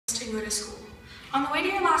go to school. On the way to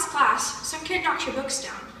your last class, some kid knocks your books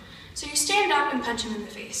down. So you stand up and punch him in the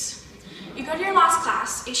face. You go to your last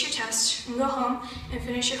class, ace your test, and go home and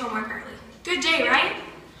finish your homework early. Good day, right?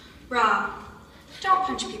 Rob, don't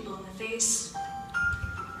punch people in the face.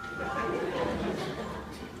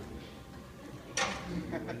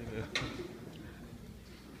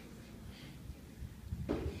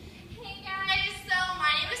 Hey guys, so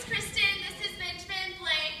my name is Kristen, this is Benjamin,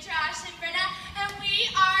 Blake, Josh, and Brenna, and we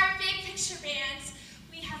are Big Picture Bands.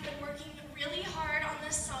 We have been working really hard on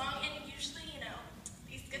this song, and usually,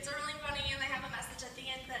 these skits are really funny and they have a message at the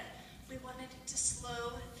end, but we wanted to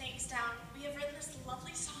slow things down. We have written this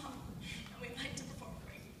lovely song, and we'd like to perform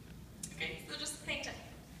for you. Okay, so just hang tight.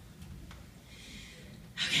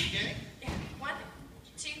 Okay. Yeah, 1,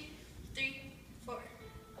 2, 3, 4.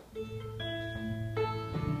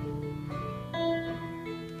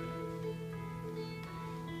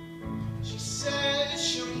 She says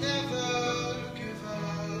she'll never give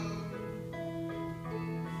up.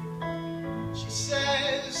 She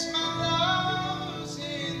says my love's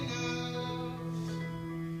enough.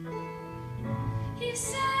 He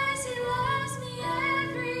says he loves me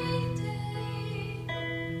every day.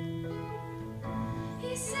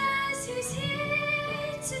 He says he's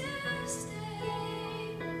here to stay.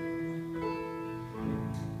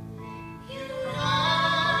 Your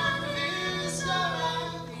love is all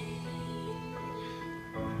I need.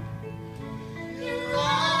 Your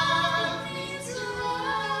love means the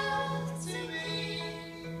world to me.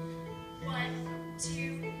 1, 2,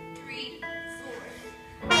 3, 4.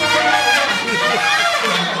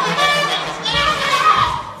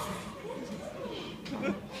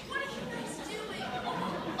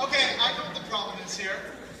 Okay, I know what the problem is here.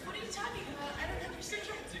 What are you talking about? I don't understand.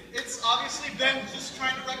 It's obviously Ben just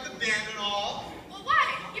trying to wreck the band and all. Well, why?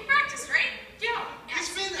 You practiced, right? Yeah, he's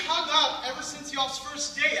been hung up ever since y'all's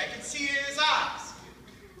first date. I can see it in his eyes.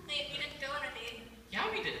 Wait, you didn't go on a date? Yeah,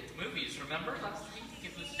 we did at the movies, remember? Last week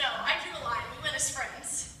it was... No, I drew a line. We went as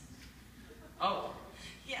friends. Oh.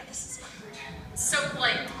 Yeah, this is fun. So,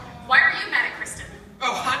 Blake, why are you mad at Kristen?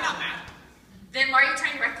 Oh, I'm not mad. Then why are you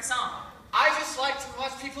trying to wreck the song? I just like to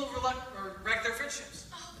watch people wreck their friendships.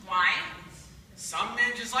 Why? Some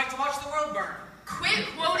men just like to watch the world burn. Quit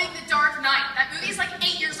quoting The Dark Knight. That movie is like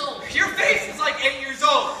 8 years old. Your face is like 8 years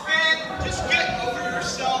old. Ben, just get over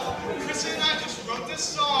yourself. Kristen and I just wrote this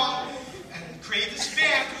song and created this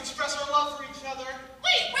band to express our love for each other.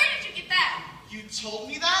 Wait, where did you get that? You told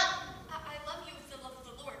me that? I love you with the love of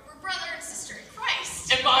the Lord. We're brother and sister in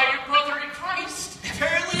Christ. Am I your brother in Christ?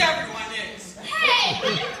 Apparently everyone is. Hey, I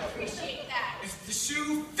don't appreciate that. If the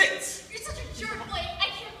shoe fits. You're such a jerk, Blake. I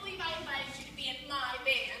can't believe I invited you to be in my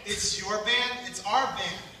band. It's your band, it's our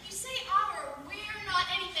band. You say our, we're not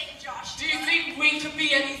anything, Josh. Do you think we could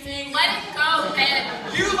be anything? Let it go, Ben.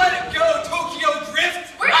 You let